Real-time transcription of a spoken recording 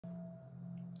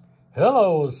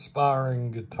Hello,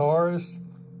 aspiring guitarists.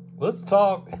 Let's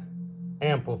talk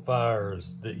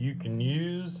amplifiers that you can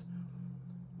use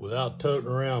without toting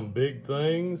around big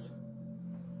things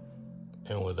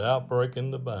and without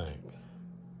breaking the bank.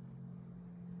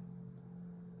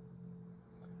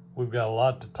 We've got a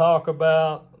lot to talk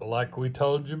about, like we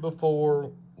told you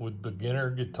before, with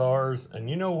beginner guitars. And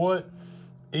you know what?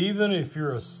 Even if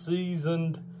you're a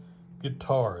seasoned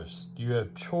guitarist, you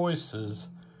have choices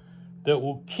that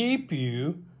will keep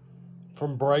you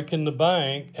from breaking the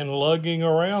bank and lugging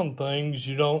around things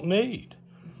you don't need.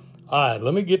 All right,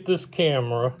 let me get this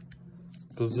camera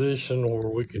positioned where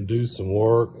we can do some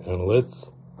work, and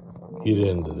let's get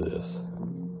into this.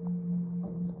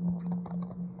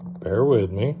 Bear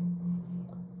with me.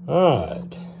 All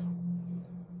right.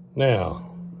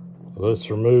 Now, let's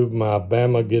remove my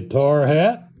Bama guitar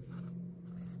hat.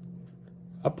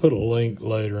 I put a link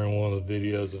later in one of the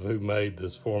videos of who made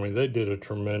this for me. They did a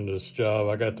tremendous job.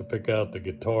 I got to pick out the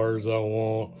guitars I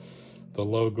want, the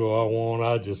logo I want.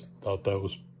 I just thought that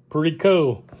was pretty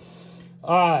cool.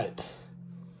 All right.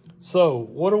 So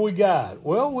what do we got?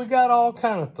 Well, we got all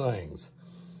kind of things.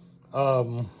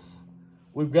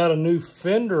 We've got a new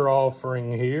Fender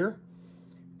offering here.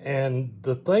 And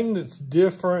the thing that's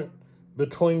different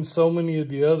between so many of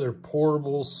the other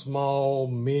portable, small,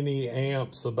 mini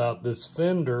amps about this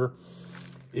Fender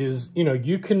is, you know,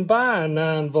 you can buy a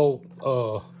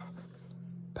 9-volt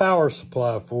power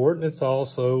supply for it, and it's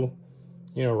also,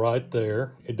 you know, right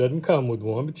there. It doesn't come with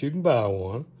one, but you can buy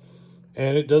one.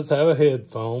 And it does have a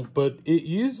headphone, but it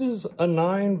uses a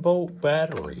 9-volt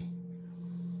battery.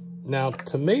 Now,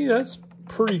 to me, that's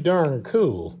pretty darn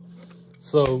cool.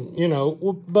 So, you know,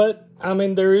 but, I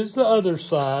mean, there is the other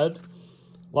side.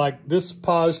 Like this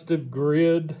positive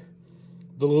grid,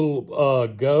 the little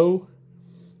Go,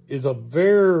 is a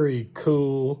very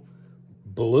cool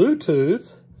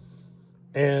Bluetooth,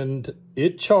 and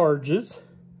it charges.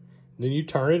 Then you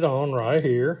turn it on right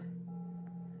here.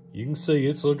 You can see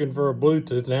it's looking for a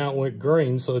Bluetooth. Now it went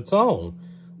green, so it's on.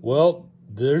 Well,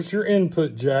 there's your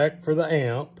input jack for the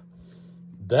amp.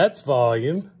 That's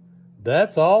volume.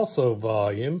 That's also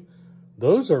volume.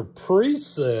 Those are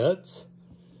presets.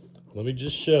 Let me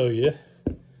just show you.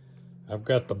 I've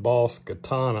got the Boss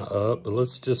Katana up, but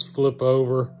let's just flip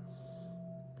over.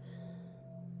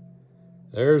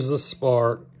 There's the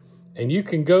Spark. And you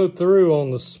can go through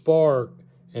on the Spark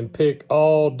and pick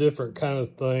all different kinds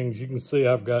of things. You can see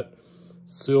I've got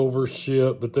Silver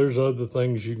Ship, but there's other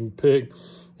things you can pick.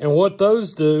 And what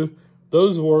those do,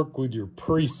 those work with your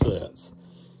presets.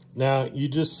 Now, you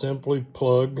just simply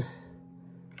plug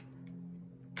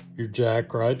your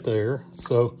jack right there.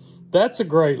 So that's a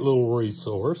great little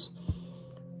resource.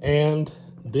 And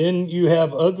then you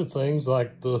have other things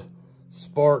like the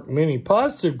Spark Mini.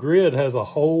 Positive Grid has a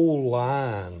whole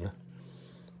line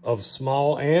of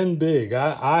small and big.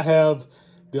 I have,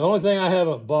 the only thing I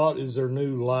haven't bought is their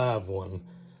new live one.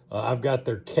 I've got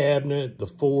their cabinet, the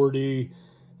 40.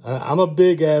 I'm a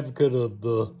big advocate of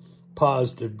the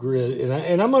Positive Grid.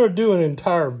 And I'm going to do an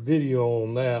entire video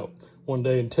on that one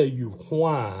day and tell you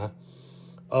why.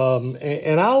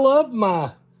 And I love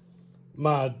my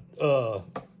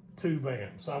tube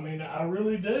amps. I mean, I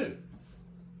really do.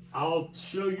 I'll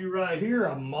show you right here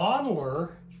a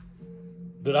modeler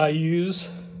that I use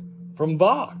from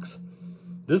Vox.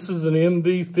 This is an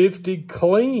MV50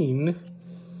 Clean,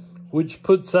 which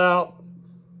puts out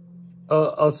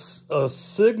a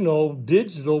signal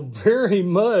digital very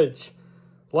much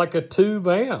like a tube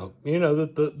amp. You know,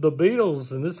 that the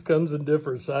Beatles, and this comes in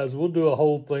different sizes. We'll do a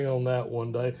whole thing on that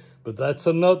one day, but that's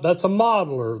a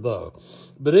modeler though.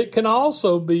 But it can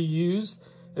also be used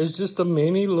as just a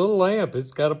mini little amp.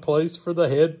 It's got a place for the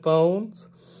headphones,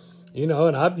 you know,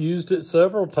 and I've used it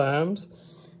several times.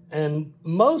 And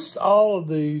most all of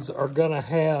these are gonna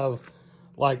have,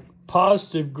 like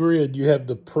Positive Grid, you have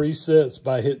the presets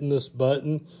by hitting this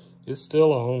button. It's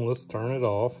still on, let's turn it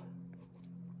off.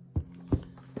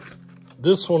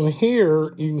 This one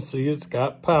here, you can see it's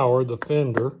got power, the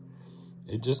Fender.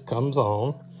 It just comes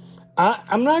on.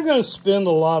 I'm not going to spend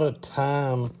a lot of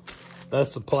time.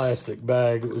 That's the plastic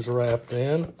bag it was wrapped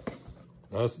in.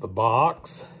 That's the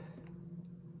box.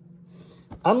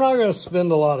 I'm not going to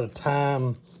spend a lot of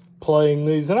time playing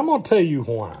these, and I'm going to tell you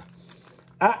why.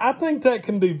 I think that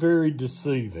can be very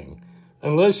deceiving.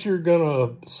 Unless you're going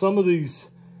to, some of these,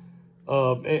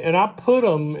 and I put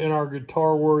them in our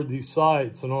Guitar Worthy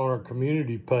sites and on our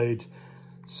community page.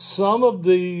 Some of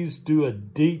these do a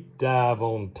deep dive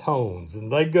on tones,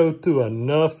 and they go through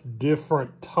enough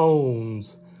different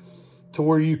tones to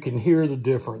where you can hear the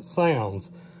different sounds.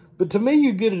 But to me,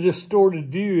 you get a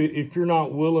distorted view if you're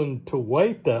not willing to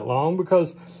wait that long,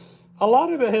 because a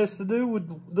lot of it has to do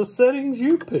with the settings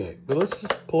you pick. But let's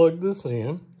just plug this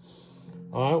in.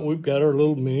 All right, we've got our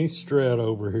little mini Strat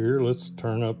over here. Let's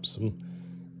turn up some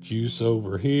juice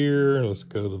over here. Let's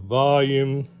go to the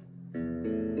volume.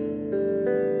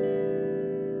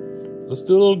 Let's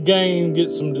do a little gain, get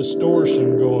some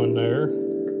distortion going there.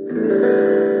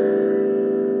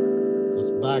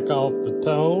 Let's back off the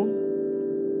tone.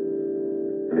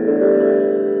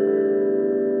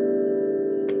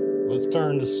 Let's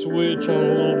turn the switch on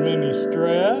a little mini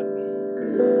Strat.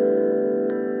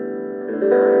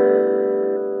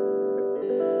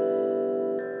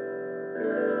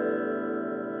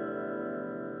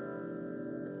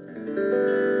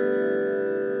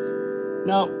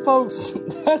 Now, folks,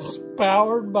 that's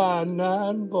powered by a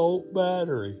 9-volt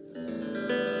battery.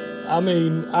 I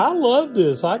mean, I love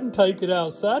this. I can take it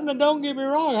outside. Now, don't get me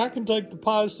wrong. I can take the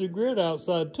positive grid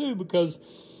outside, too, because,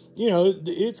 you know,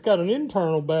 it's got an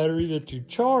internal battery that you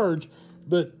charge.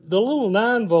 But the little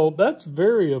 9-volt, that's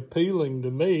very appealing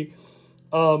to me.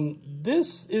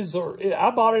 This is,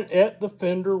 I bought it at the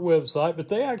Fender website, but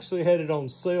they actually had it on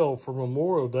sale for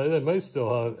Memorial Day. They may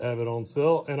still have it on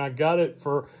sale. And I got it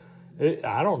for,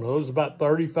 I don't know, it was about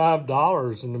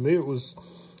 $35. And to me, it was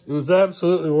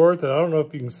absolutely worth it. I don't know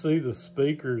if you can see the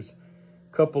speakers,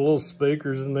 a couple little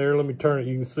speakers in there. Let me turn it.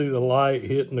 You can see the light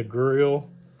hitting the grill.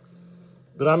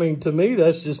 But I mean, to me,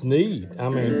 that's just neat. I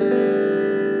mean,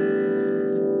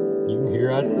 you can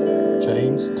hear I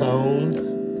changed tone.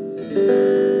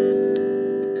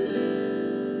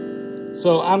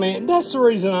 So, I mean, that's the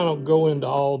reason I don't go into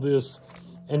all this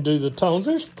and do the tones.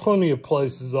 There's plenty of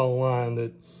places online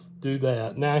that do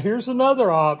that. Now, here's another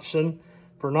option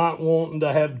for not wanting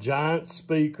to have giant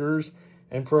speakers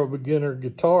and for a beginner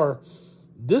guitar.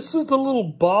 This is the little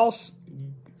Boss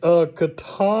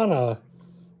Katana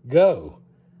Go.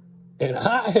 And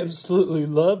I absolutely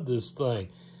love this thing.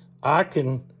 I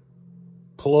can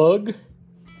plug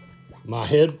my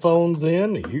headphones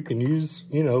in. You can use,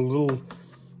 you know, little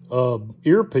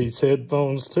earpiece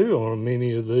headphones too on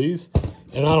many of these.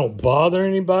 And I don't bother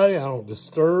anybody. I don't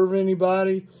disturb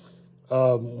anybody.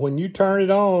 When you turn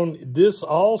it on, this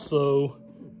also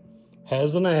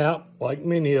has an app, like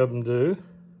many of them do.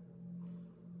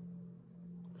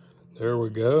 There we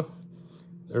go.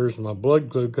 There's my blood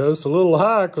glucose. A little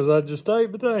high because I just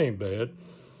ate, but that ain't bad.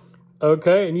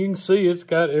 Okay, and you can see it's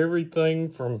got everything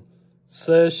from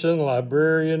session,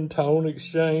 librarian, tone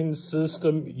exchange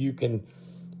system. You can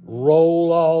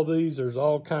roll all these. There's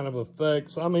all kind of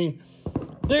effects. I mean,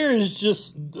 there is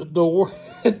just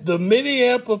the mini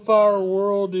amplifier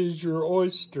world is your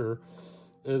oyster,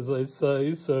 as they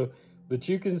say. So, but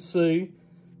you can see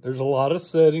there's a lot of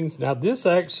settings. Now, this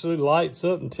actually lights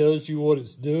up and tells you what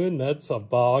it's doing. That's a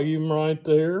volume right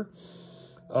there.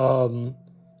 On,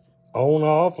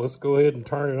 off. Let's go ahead and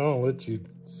turn it on, let you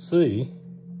see.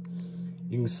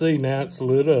 You can see now it's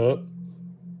lit up.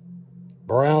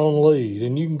 Brown lead.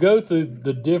 And you can go through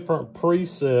the different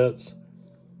presets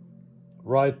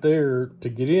right there to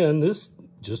get in. This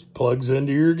just plugs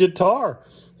into your guitar.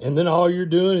 And then all you're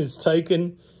doing is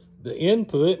taking the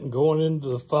input and going into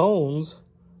the phones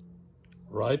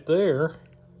right there.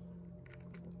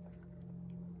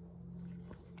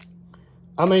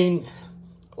 I mean,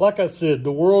 like I said,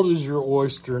 the world is your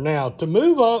oyster. Now, to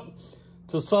move up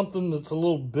to something that's a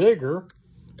little bigger,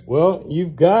 well,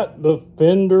 you've got the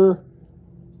Fender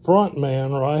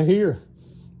Frontman right here.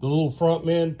 The little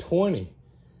Frontman 20.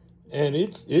 And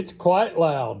it's quite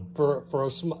loud for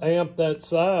a amp that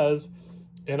size.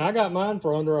 And I got mine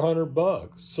for under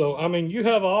 $100. So, I mean, you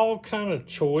have all kind of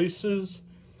choices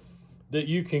that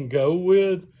you can go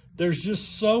with. There's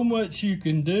just so much you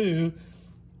can do.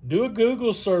 Do a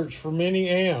Google search for mini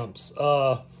amps.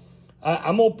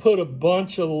 I'm going to put a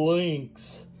bunch of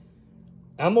links.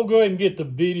 I'm going to go ahead and get the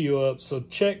video up. So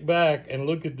check back and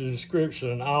look at the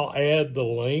description. And I'll add the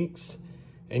links.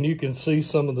 And you can see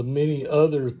some of the many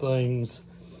other things.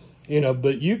 You know,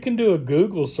 but you can do a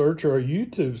Google search or a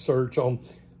YouTube search on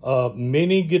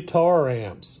mini guitar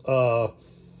amps.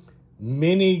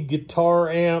 Mini guitar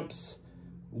amps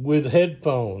with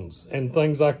headphones and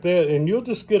things like that, and you'll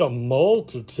just get a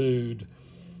multitude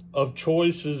of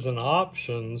choices and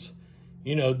options,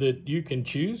 you know, that you can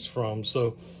choose from.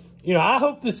 So, you know, I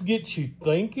hope this gets you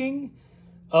thinking.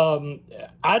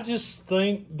 I just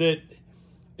think that,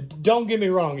 don't get me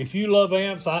wrong, if you love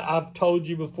amps, I've told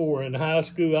you before, in high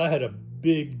school, I had a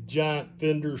big, giant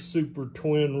Fender Super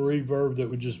Twin reverb that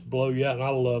would just blow you out, and I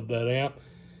loved that amp.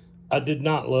 I did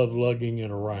not love lugging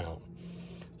it around.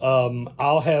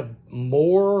 I'll have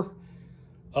more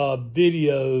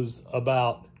videos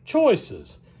about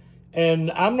choices.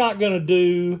 And I'm not going to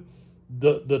do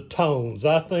the tones.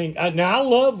 I think, now I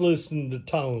love listening to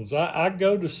tones. I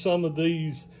go to some of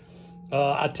these,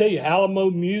 I tell you, Alamo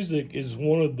Music is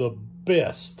one of the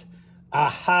best. I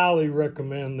highly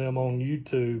recommend them on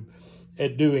YouTube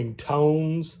at doing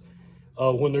tones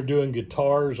when they're doing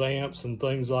guitars, amps, and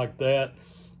things like that.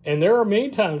 And there are many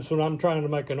times when I'm trying to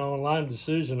make an online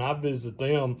decision, I visit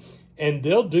them, and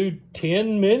they'll do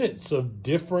 10 minutes of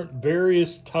different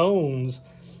various tones,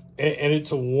 and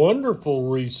it's a wonderful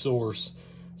resource.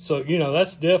 So, you know,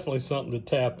 that's definitely something to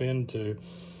tap into.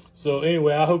 So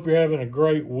anyway, I hope you're having a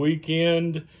great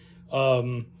weekend.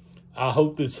 I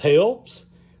hope this helps.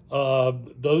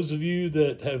 Those of you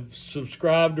that have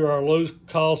subscribed to our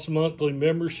low-cost monthly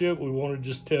membership, we want to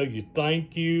just tell you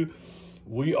thank you.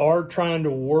 We are trying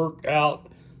to work out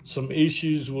some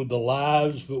issues with the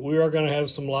lives, but we are going to have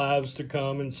some lives to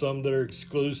come and some that are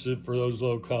exclusive for those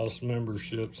low-cost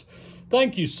memberships.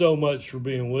 Thank you so much for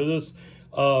being with us.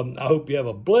 I hope you have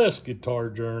a blessed guitar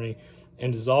journey,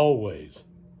 and as always,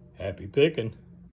 happy picking.